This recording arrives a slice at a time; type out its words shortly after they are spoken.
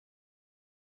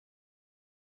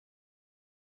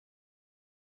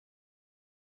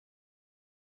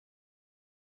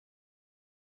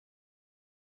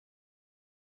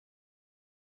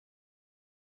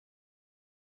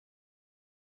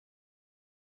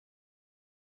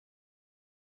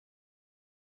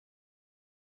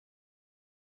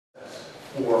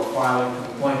for filing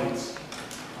complaints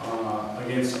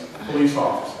against police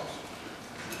officers.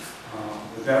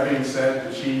 With that being said,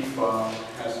 the chief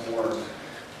has some words.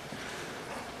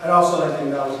 I'd also like to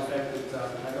acknowledge the fact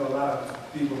that I know a lot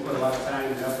of people put a lot of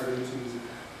time and effort into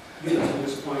getting to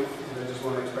this point, and I just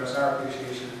want to express our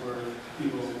appreciation for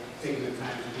people taking the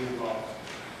time to be involved.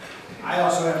 I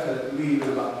also have to leave in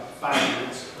about 5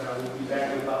 minutes, but I will be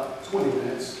back in about 20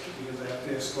 minutes because I have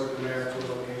to escort the mayor to a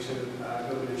location,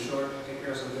 go to the short, take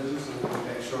care of some business, and we'll be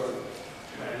back shortly.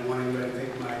 I didn't want anybody to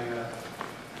take my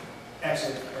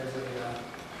exit as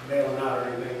a bailing out or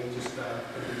anything. Just going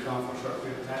to be gone for a short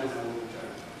period of time, and I will return.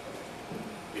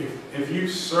 If you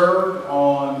served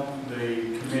on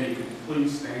the committee, could you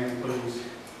please stand, please,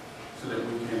 so that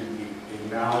we can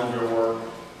acknowledge your work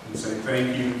and say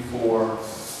thank you for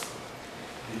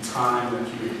the time that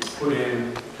you put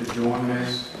in to join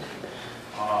this.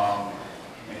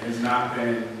 It has not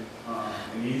been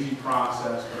an easy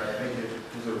process, but I think it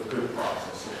was a good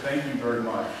process. So thank you very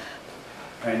much,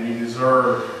 and you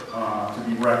deserve to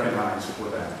be recognized for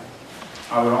that.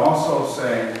 I would also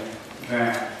say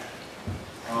that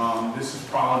this has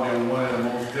probably been one of the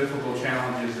most difficult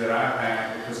challenges that I've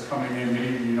had, because coming in,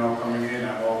 many of you know, coming in,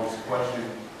 I've always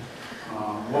questioned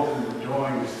what we were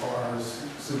doing as far as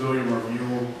civilian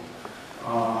review,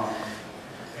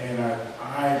 and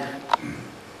I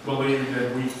believe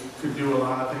that we could do a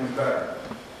lot of things better.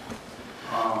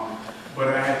 But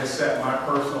I had to set my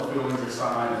personal feelings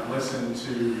aside and listen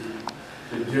to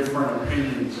the different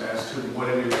opinions as to what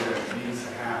it is that needs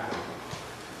to happen.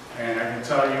 And I can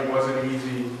tell you it wasn't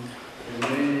easy. And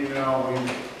many of you know,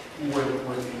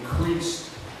 with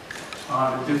increased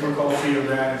the difficulty of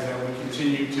that is that we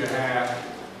continue to have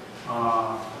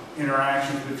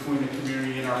interactions between the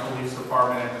community and our police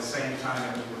department at the same time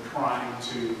as we're trying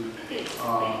to,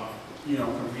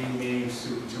 convene meetings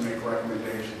to make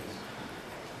recommendations.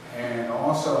 And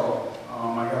also,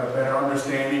 I got a better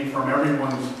understanding from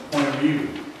everyone's point of view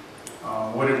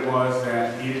what it was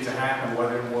that needed to happen,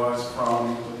 whether it was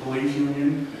from the police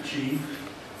union, the chief,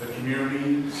 the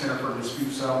community, the Center for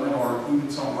Dispute Settlement, or even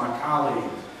some of my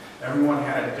colleagues. Everyone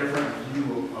had a different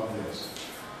view of this.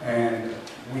 And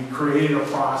we created a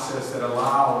process that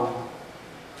allowed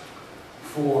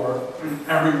for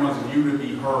everyone's view to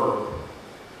be heard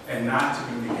and not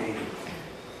to be negated.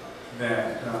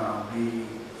 That we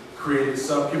created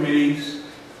subcommittees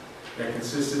that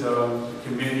consisted of the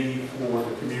committee for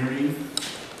the community,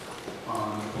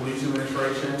 the police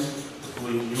administration, the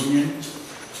police union,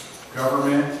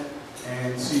 government,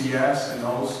 and CDS, and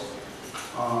those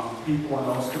people in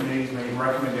those committees made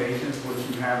recommendations, which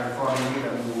you have in front of you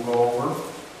that we will go over.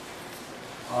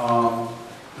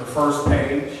 The first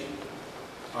page,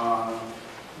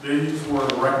 these were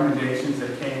the recommendations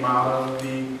that came out of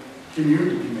the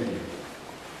community committee.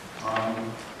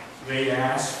 They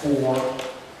asked for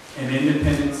an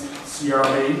independent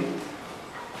CRB.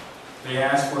 They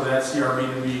asked for that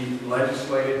CRB to be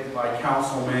legislated by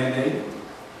council mandate.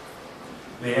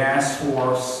 They asked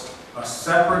for a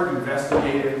separate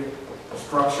investigative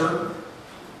structure.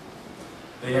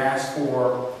 They asked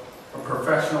for a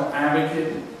professional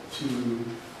advocate to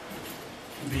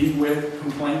be with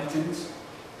complainants.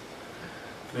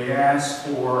 They asked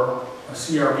for a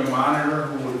CRB monitor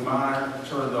who would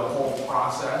monitor the whole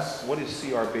process. What is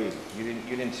CRB? You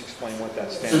didn't explain what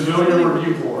that stands for. Civilian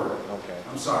Review Board. Okay.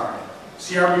 I'm sorry.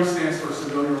 CRB stands for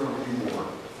Civilian Review Board.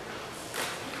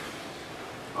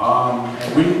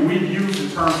 And we've used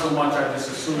the term so much, I just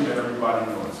assumed that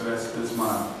everybody knew it. So that's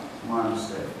my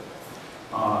mistake.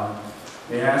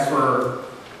 They asked for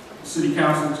City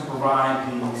Council to provide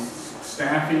the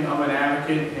staffing of an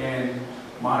advocate and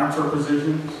monitor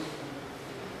positions.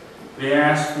 They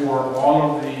asked for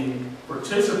all of the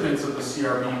participants of the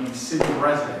CRB to be city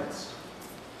residents.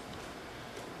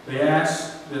 They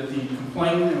asked that the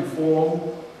complaint in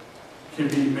full can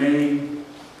be made,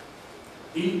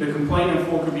 the complaint in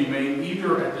full can be made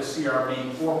either at the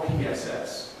CRB or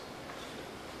PSS.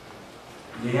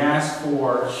 They asked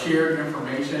for shared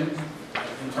information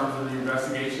in terms of the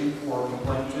investigation for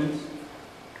complainants.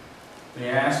 They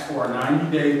asked for a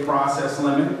 90-day process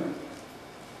limit.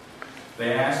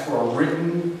 They asked for a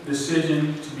written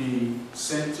decision to be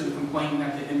sent to the complainant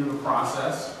at the end of the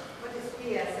process. What is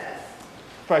PSS?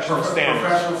 Professional standards.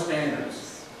 Professional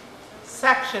standards.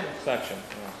 Section. Section.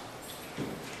 Yeah.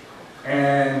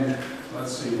 And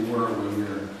let's see, where are we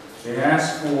here? They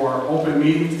asked for open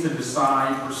meetings to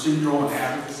decide procedural and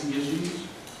advocacy issues.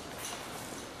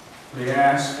 They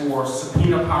asked for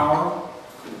subpoena power.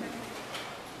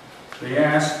 They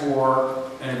asked for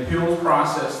an appeals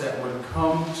process that would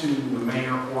come to the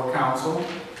mayor or council.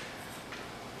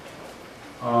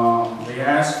 They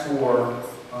asked for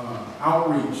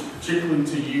outreach, particularly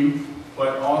to youth,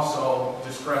 but also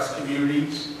distressed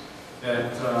communities,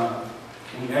 that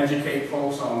we educate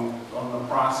folks on the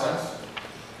process.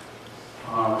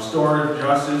 Restorative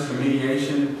justice and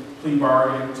mediation, plea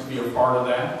bargaining to be a part of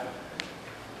that,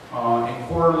 and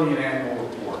quarterly and annual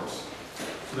reports.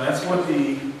 So that's what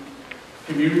the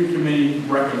community committee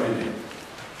recommended.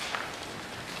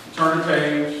 Turn the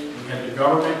page, we had the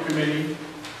government committee,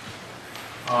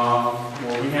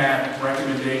 where we had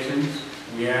recommendations.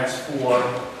 We asked for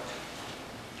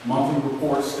monthly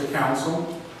reports to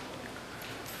council.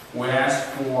 We asked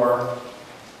for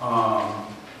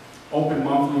open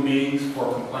monthly meetings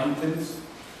for complainants.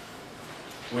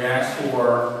 We asked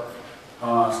for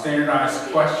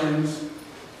standardized questions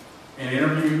and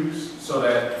interviews so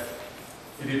that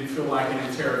it didn't feel like an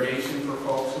interrogation for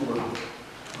folks who were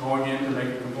going in to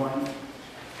make a complaint.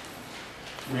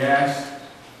 We asked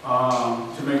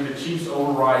to make the chief's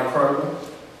override credible.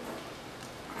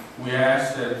 We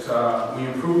asked that we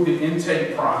improve the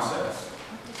intake process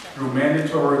through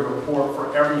mandatory report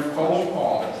for every phone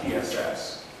call at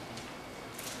TSS.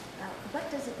 What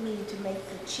does it mean to make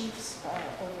the chief's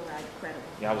override credible?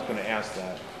 Yeah, I was going to ask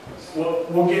that.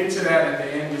 We'll get to that at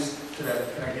the end. Can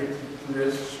I get through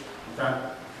this? Okay.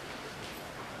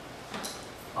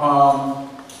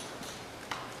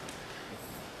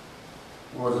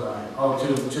 Where was I? Oh,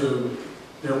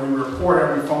 that we report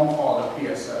every phone call to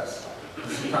PSS.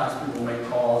 Sometimes people make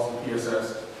calls to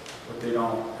PSS, but they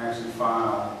don't actually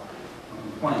file a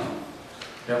complaint.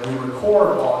 That we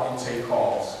record all intake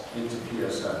calls into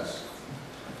PSS.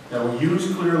 That we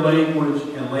use clear language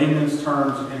in layman's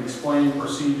terms and explain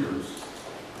procedures.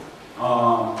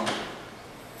 That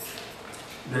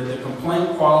the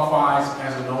complaint qualifies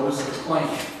as a notice of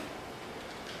claim.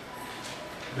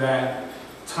 That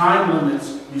time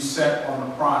limits be set on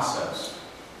the process.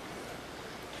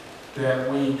 That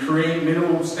we create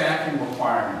minimum staffing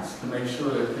requirements to make sure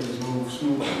that things move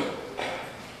smoothly.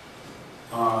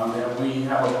 That we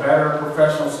have a better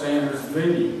professional standards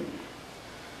venue.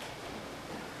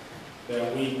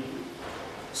 That we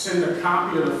send a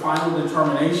copy of the final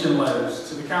determination letters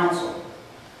to the council.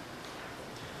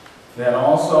 That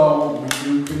also we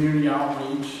do community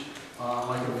outreach,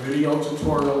 like a video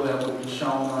tutorial that will be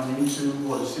shown on YouTube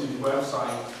or the city's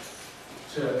website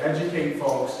to educate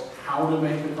folks how to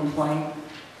make a complaint,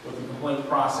 what the complaint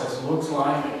process looks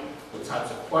like, what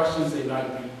types of questions they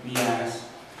might be asked.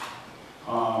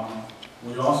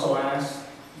 We also ask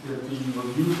that the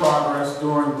review progress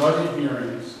during budget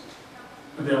hearings,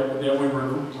 that we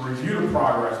review the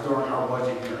progress during our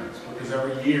budget hearings, because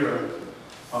every year is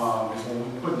when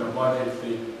we put in the budget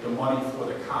the money for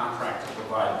the contract to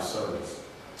provide the service,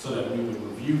 so that we would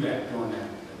review that during that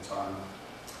time.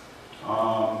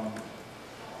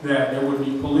 That there would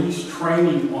be police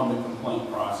training on the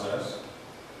complaint process,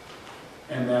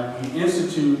 and that we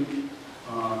institute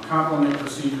complement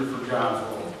procedure for jobs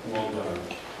well done.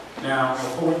 Now,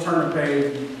 before we turn the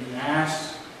page, you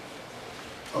asked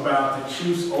about the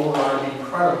chief's override being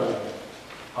credible,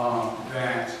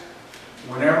 that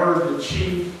whenever the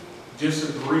chief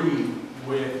disagreed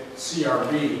with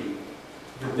CRB,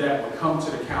 that would come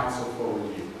to the council for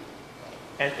review.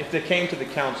 And if they came to the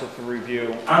council for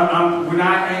review, We're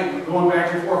not going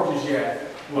back and forth just yet.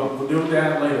 We'll do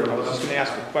that later. I was just going to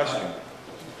ask a question.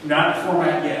 Not in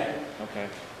format yet. Okay.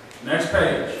 Next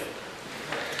page.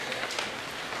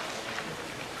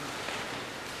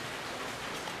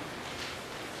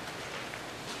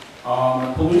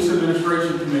 The Police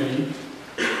Administration Committee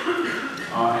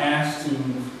asked to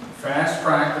fast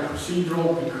track the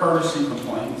procedural and courtesy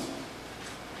complaints,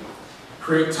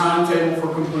 create timetable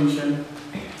for completion,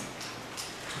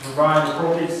 to provide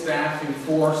appropriate staffing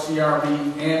for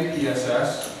CRB and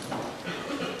PSS,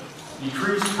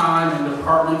 decrease time in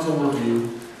departmental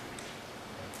review.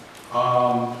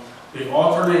 They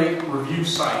alternate review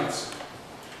sites,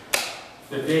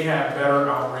 that they have better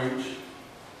outreach,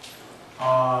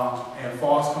 and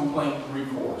false complaint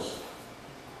recourse.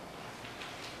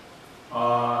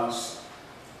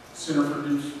 Center for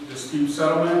Dispute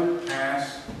Settlement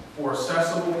asks for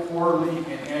accessible quarterly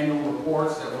and annual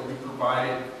reports that will be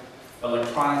provided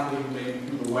electronically, maybe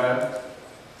through the web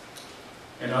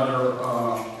and other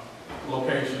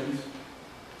locations.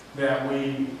 That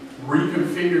we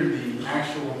reconfigure the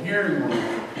actual hearing room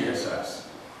for PSS.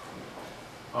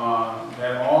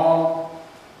 That all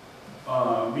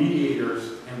mediators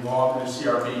involved in the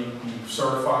CRB be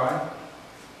certified.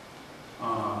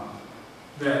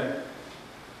 That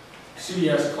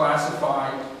CDS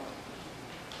classified,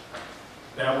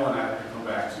 that one I have to come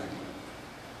back to.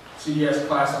 CDS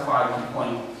classified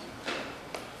complaints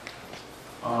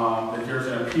that there's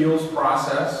an appeals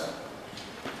process,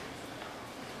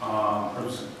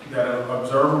 that an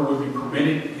observer would be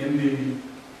permitted in the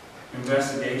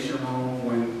investigation room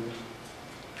when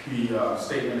the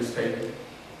statement is taken,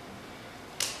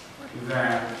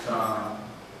 that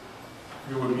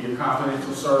there would be a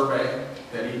confidential survey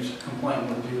that each complaint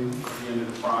would do at the end of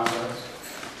the process,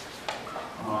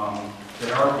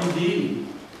 that RPD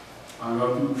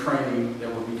go through training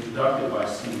that would be conducted by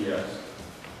CDS,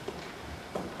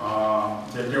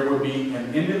 that there would be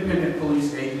an independent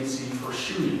police agency for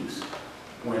shootings.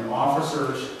 When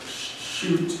officers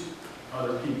shoot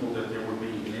other people, that there would be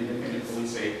an independent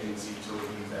police agency to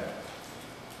review that.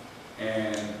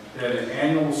 And that an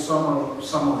annual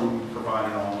summary would be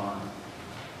provided online.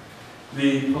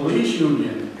 The police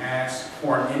union asked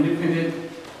for an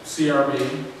independent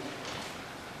CRB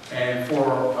and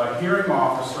for a hearing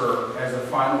officer as a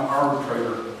final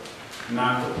arbitrator,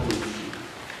 not the police chief.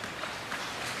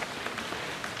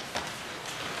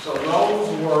 So those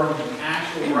were the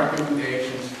actual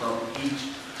recommendations from each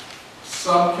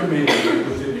subcommittee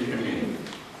within the committee.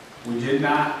 We did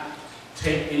not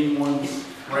take anyone's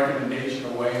recommendation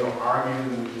away or argue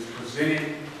them. We just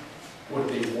presented what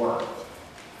they were.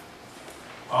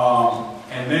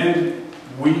 And then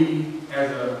we,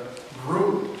 as a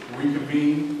group,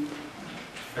 reconvened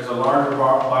as a larger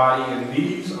body, and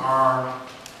these are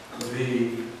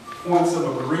the points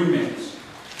of agreements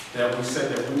that we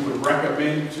said that we would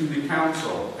recommend to the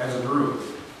council as a group.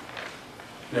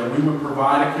 That we would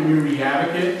provide a community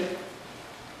advocate,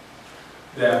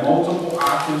 that multiple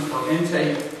options for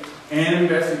intake and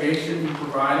investigation be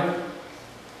provided,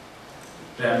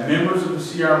 that members of the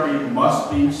CRB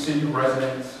must be city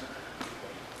residents,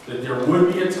 that there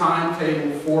would be a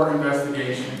timetable for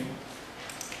investigation,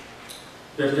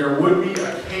 that there would be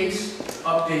a case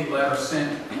update letter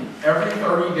sent every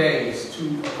 30 days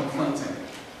to a complainant,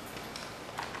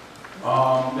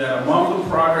 that a monthly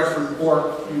progress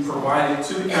report be provided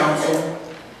to the council,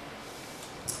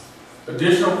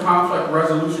 additional conflict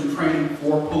resolution training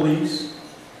for police,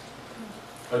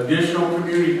 additional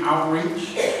community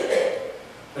outreach,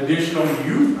 additional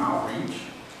youth outreach,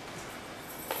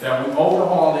 that we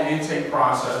overhaul the intake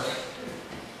process,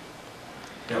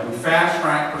 that we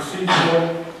fast-track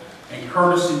procedural and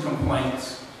courtesy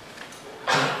complaints,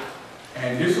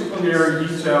 and disciplinary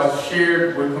details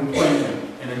shared with complainant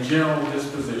in a general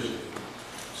disposition.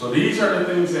 So these are the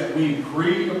things that we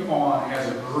agreed upon as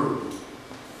a group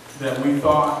that we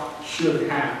thought should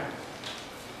happen.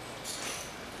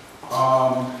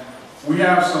 We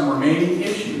have some remaining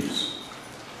issues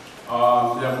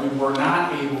that we were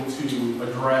not able to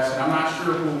address, and I'm not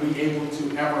sure we'll be able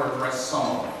to ever address some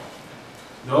of them.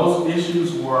 Those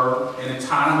issues were an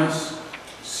autonomous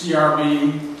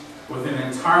CRB with an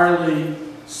entirely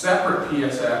separate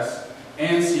PSS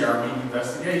and CRB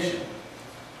investigation.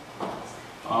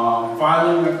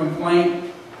 Filing a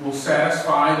complaint will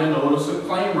satisfy the notice of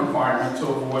claim requirement to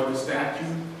avoid the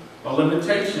statute of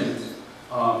limitations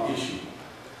issue.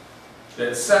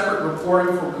 That separate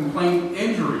reporting for complaint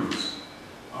injuries,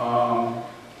 that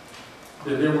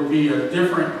there would be a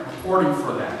different reporting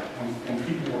for that when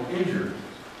people were injured.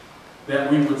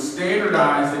 That we would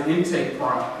standardize the intake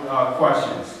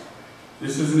questions.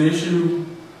 This is an issue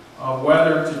of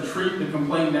whether to treat the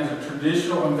complaint as a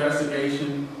traditional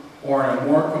investigation or in a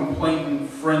more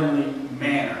complainant-friendly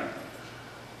manner.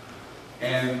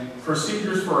 And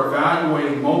procedures for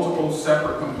evaluating multiple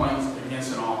separate complaints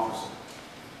against an officer.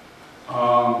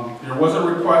 There was a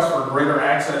request for greater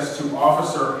access to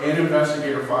officer and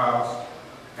investigator files,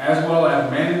 as well as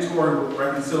mandatory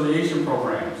reconciliation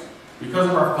programs. Because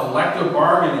of our collective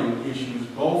bargaining issues,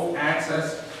 both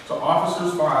access to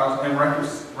officers' files and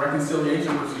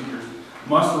reconciliation procedures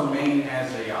must remain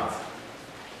as they are.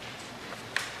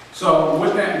 So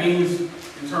what that means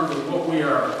in terms of what we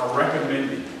are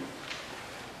recommending,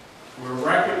 we're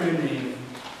recommending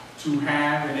to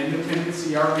have an independent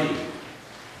CRB,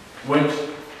 which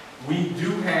we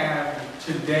do have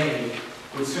today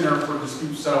with Center for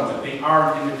Dispute Settlement. They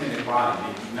are an independent body.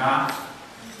 They do not.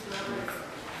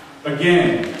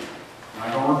 Again,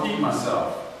 I'm going to repeat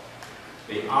myself.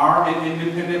 They are an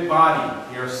independent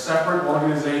body. They're a separate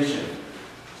organization.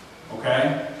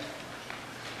 Okay?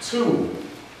 2,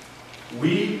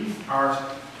 we are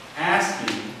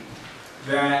asking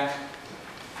that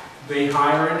they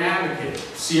hire an advocate.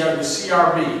 The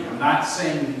CRB, I'm not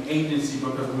saying the agency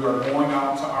because we are going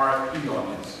out to RFP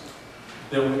on this.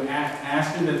 That we're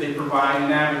asking that they provide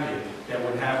an advocate that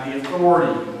would have the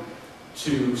authority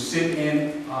to sit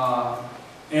in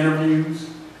interviews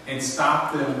and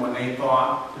stop them when they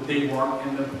thought that they weren't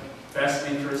in the best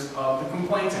interest of the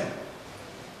complainant.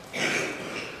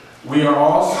 We are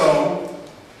also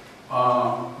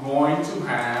going to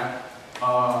have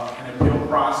an appeal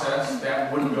process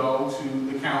that would go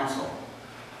to the council.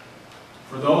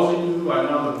 For those of you who I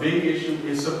know, the big issue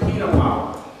is subpoena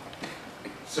power.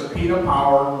 Subpoena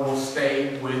power will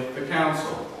stay with the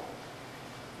council.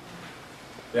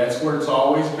 That's where it's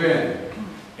always been.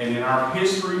 And in our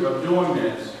history of doing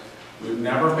this, we've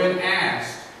never been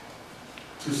asked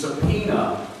to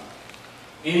subpoena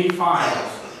any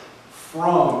files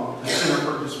from the Center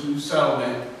for Dispute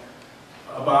Settlement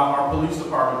about our police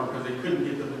department because they couldn't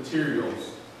get the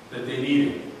materials that they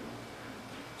needed.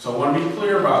 So I want to be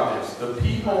clear about this. The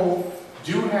people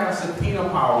do have subpoena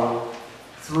power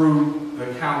through the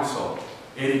council.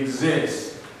 It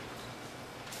exists.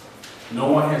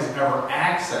 No one has ever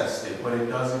accessed it, but it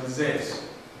does exist.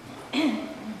 And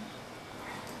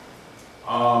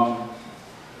our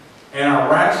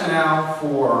rationale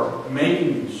for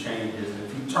making these changes,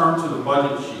 if you turn to the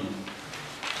budget sheet,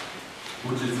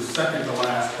 which is the second to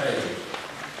last page,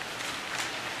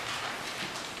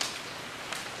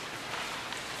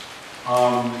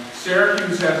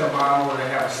 Syracuse has a model where they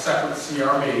have a separate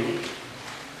CRB,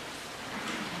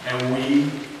 and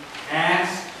we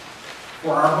asked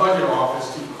for our budget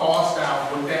office to cost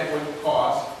out what that would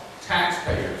cost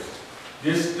taxpayers.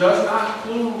 This does not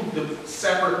include the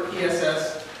separate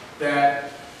PSS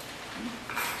that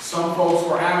some folks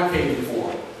were advocating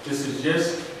for. This is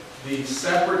just the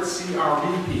separate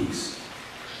CRB piece.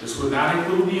 This would not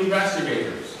include the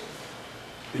investigators.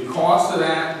 The cost of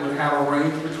that would have a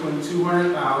range between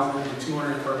 $200,000 and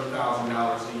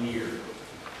 $230,000 a year.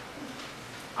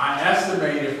 I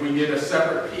estimate if we did a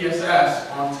separate PSS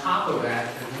on top of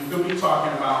that, we could be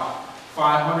talking about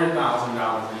 $500,000 a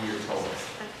year total.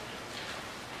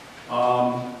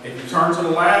 If you turn to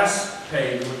the last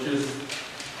page, which is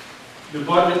the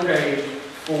budget page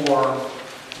for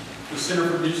the Center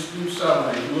for Dispute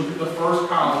Settlement, you look at the first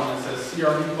column that says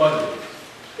CRB budget.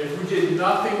 If we did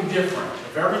nothing different,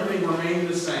 if everything remained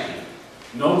the same,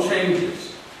 no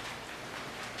changes,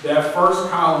 that first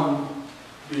column,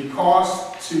 the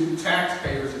cost to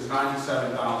taxpayers is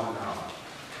 $97,000.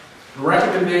 The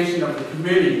recommendation of the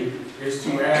committee is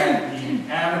to add the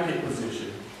advocate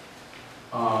position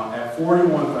at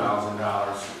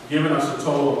 $41,000, giving us a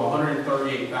total of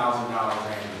 $138,000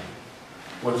 annually,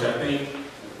 which I think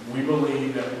we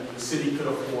believe that the city could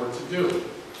afford to do.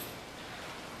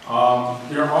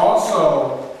 There are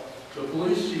also, the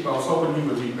police chief, I was hoping he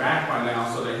would be back by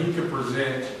now so that he could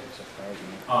present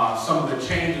some of the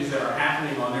changes that are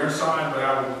happening on their side, but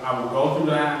I will go through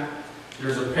that.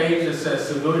 There's a page that says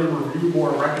Civilian Review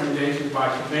Board recommendations by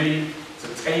committee.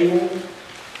 It's a table.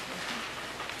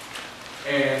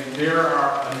 And there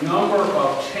are a number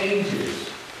of changes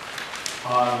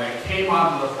that came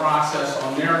out of the process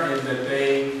on their end that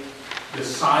they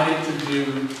decided to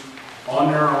do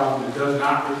on their own that does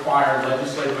not require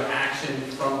legislative action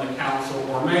from the council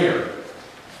or mayor.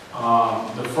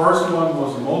 The first one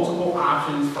was multiple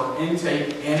options for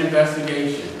intake and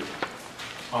investigation.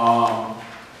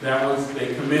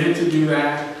 They committed to do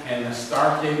that, and the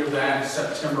start date of that is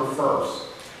September 1st.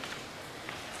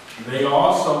 They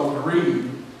also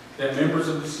agreed that members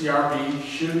of the CRB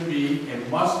should be and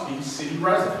must be city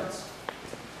residents.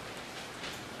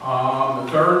 The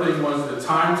third thing was the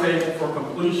timetable for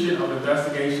completion of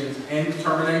investigations and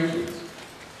determinations.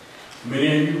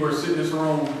 Many of you who are sitting in this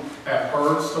room have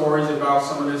heard stories about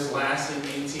some of this lasting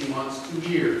 18 months, 2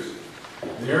 years.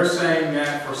 They're saying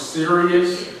that for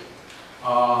serious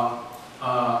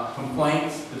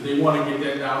complaints, that they want to get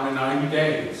that down to 90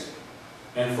 days.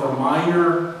 And for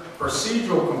minor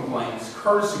procedural complaints,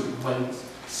 courtesy complaints,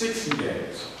 60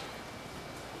 days.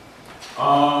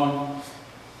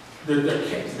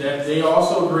 They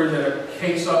also agree that a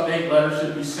case update letter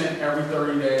should be sent every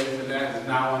 30 days, and that is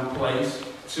now in place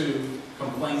to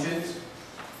complainants.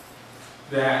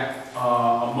 That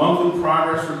a monthly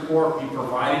progress report be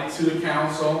provided to the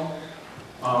council,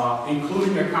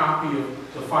 including a copy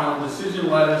of the final decision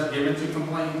letters given to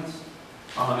complainants.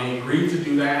 They agreed to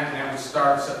do that, and that would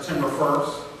start September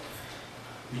 1st.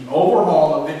 The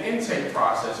overhaul of the intake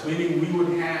process, meaning we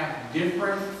would have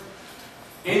different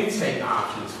intake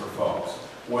options for folks,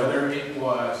 whether it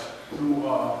was through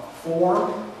a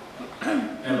form,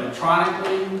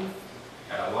 electronically,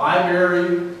 at a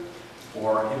library,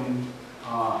 or in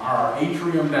our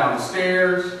atrium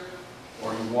downstairs,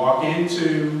 or you walk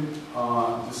into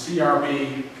the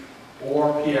CRB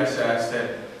or PSS,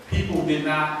 that people did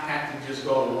not have to just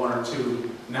go to one or two.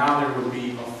 Now there would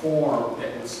be a form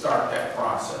that would start that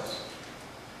process.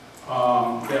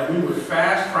 That we would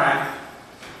fast track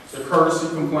the courtesy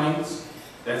complaints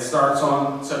that starts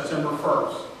on September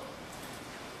 1st.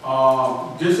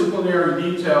 disciplinary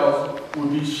details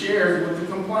would be shared with the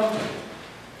complainant.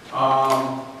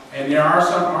 And there are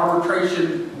some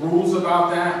arbitration rules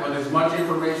about that, but as much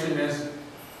information as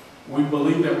we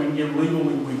believe that we can give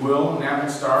legally, we will, and that will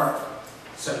start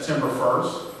September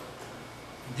 1st.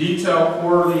 Detailed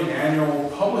quarterly and annual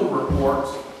public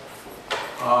reports,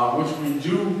 which we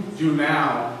do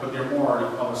now, but they're more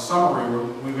of a summary.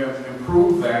 We have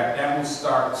improved that. That will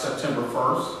start September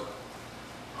 1st.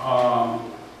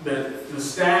 That the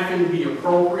staffing be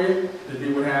appropriate, that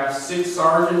they would have 6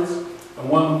 sergeants and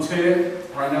 1 lieutenant.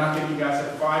 Right now, I think you guys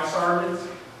have 5 sergeants,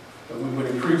 that we would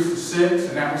increase to 6,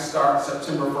 and that would start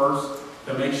September 1st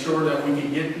to make sure that we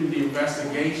can get through the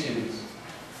investigations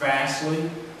fastly,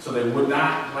 so they would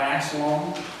not last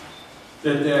long.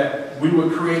 That we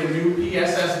would create a new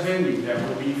PSS venue that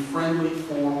would be friendly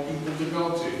for people to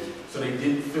go to, so they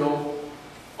didn't feel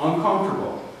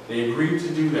uncomfortable. They agreed to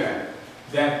do that.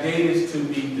 That date is to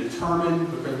be determined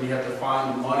because we have to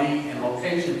find the money and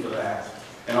location for that,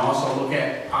 and also look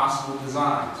at possible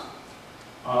designs.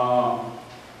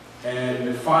 And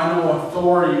the final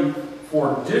authority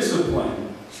for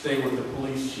discipline stay with the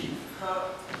police chief.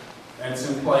 That's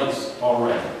in place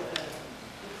already.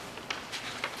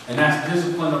 And that's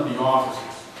discipline of the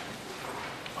officers.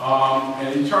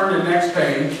 And you turn to the next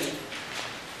page,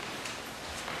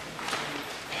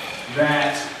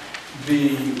 that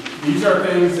these are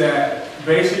things that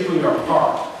basically are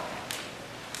part.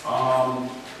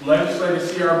 Legislative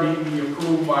CRB be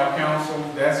approved by council.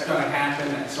 That's going to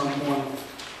happen at some point.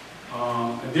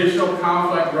 Additional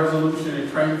conflict resolution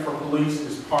and training for police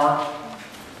is part.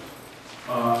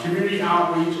 Community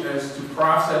outreach as to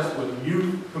process with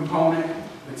youth component,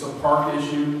 it's a park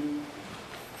issue.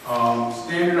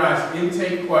 Standardized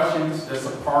intake questions, that's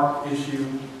a park issue.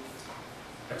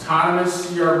 Autonomous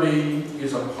CRB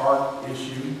is a park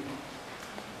issue.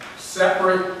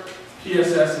 Separate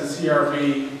PSS and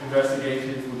CRB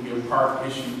investigations would be a park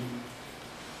issue.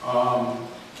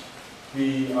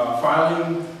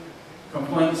 Filing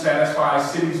complaint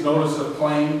satisfies city's notice of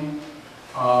claim,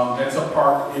 that's a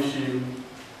park issue.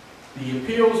 The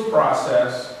appeals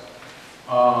process,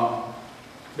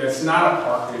 that's not a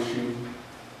park issue.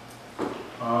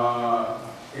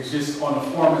 It's just on the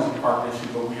form as a park issue,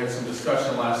 but we had some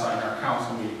discussion last night in our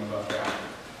council meeting about that.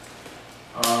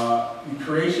 The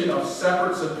creation of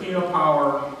separate subpoena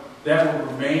power, that will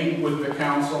remain with the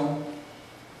council.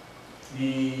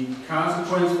 The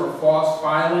consequence for false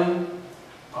filing,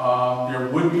 there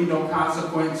would be no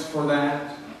consequence for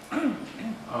that.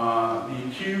 The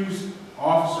accused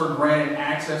officer granted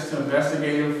access to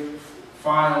investigative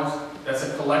files, that's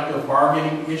a collective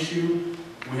bargaining issue.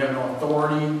 We have no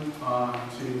authority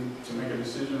to make a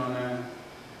decision on that.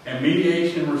 And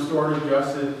mediation, restorative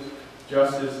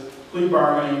justice, plea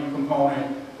bargaining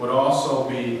component would also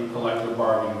be a collective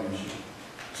bargaining issue.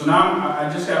 So now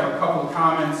I just have a couple of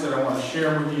comments that I want to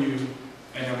share with you,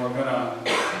 and then we're going to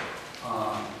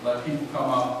let people come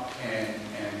up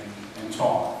and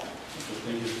talk, which I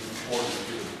think is important to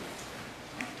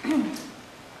do.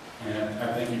 And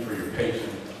I thank you for your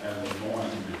patience as we're going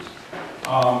through this.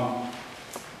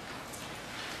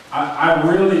 I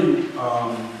really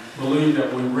believe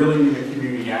that we really need a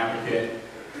community advocate.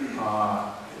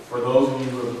 For those of you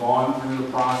who have gone through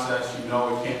the process, you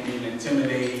know it can't be an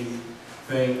intimidating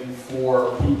thing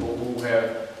for people who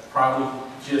have probably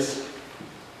just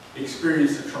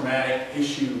experienced a traumatic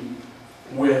issue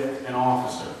with an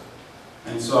officer.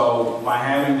 And so by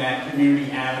having that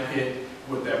community advocate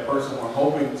with that person, we're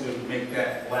hoping to make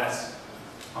that less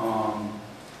of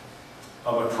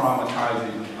a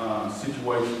traumatizing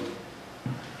situation.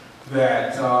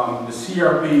 That the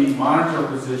CRB monitor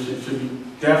position should be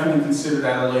definitely considered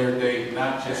at a later date,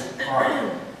 not just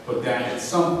part, but that at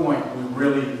some point we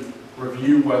really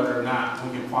review whether or not we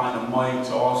can find the money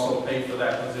to also pay for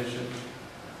that position.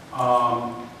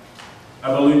 I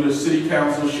believe the City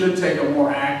Council should take a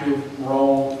more active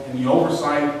role in the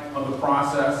oversight of the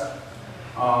process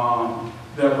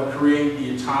that will create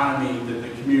the autonomy that the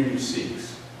community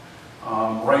seeks.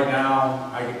 Right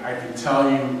now, I can tell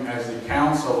you as the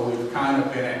council, we've kind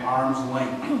of been at arm's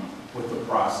length with the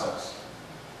process.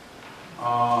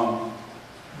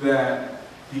 That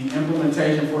the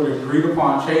implementation for the agreed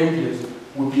upon changes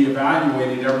would be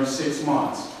evaluated every 6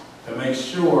 months to make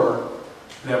sure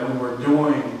that we were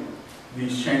doing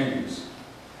these changes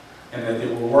and that they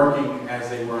were working as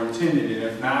they were intended, and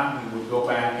if not, we would go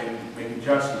back and make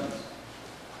adjustments.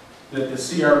 That the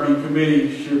CRB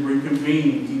committee should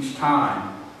reconvene each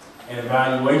time an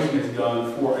evaluation is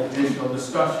done for additional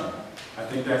discussion. I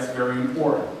think that's very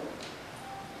important.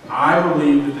 I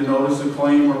believe that the notice of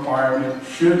claim requirement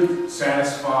should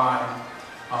satisfy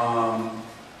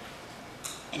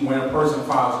when a person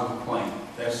files a complaint.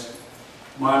 That's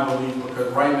my belief,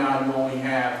 because right now you only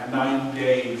have 90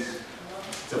 days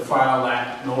to file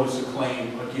that notice of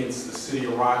claim against the city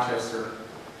of Rochester.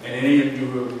 And any of you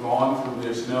who have gone through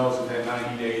this knows that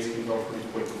 90 days can go pretty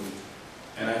quickly.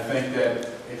 And I think that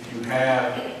if you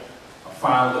have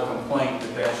filed a complaint,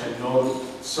 that should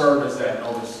serve as that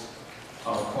notice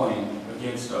of claim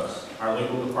against us. Our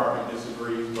legal department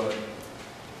disagrees, but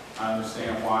I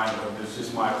understand why, but it's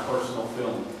just my personal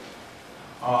feeling.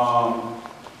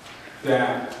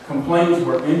 That complaints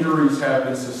where injuries have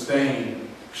been sustained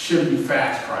should be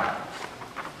fast-tracked.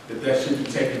 That should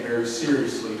be taken very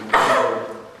seriously when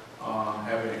people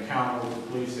have an encounter with the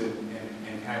police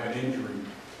and have an injury.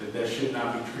 That should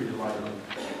not be treated lightly.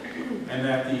 And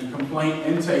that the complaint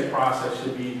intake process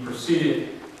should be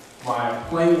preceded by a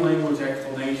plain language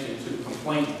explanation to the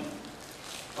complainant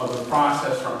of the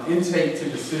process from intake to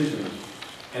decision.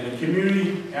 And the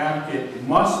community advocate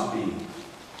must be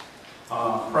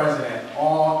present at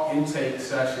all intake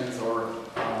sessions or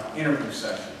interview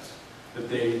sessions. That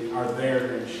they are there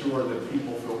to ensure that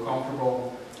people feel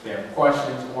comfortable, they have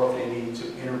questions, or if they need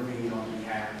to intervene on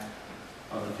behalf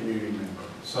of the community member.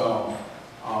 So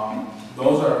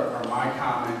those are my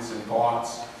comments and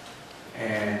thoughts,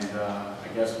 and I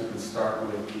guess we can start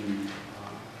with the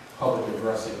public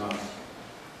addressing us.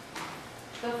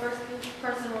 The first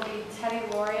person will be Teddy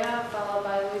Loria, followed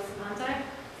by Luis Conte.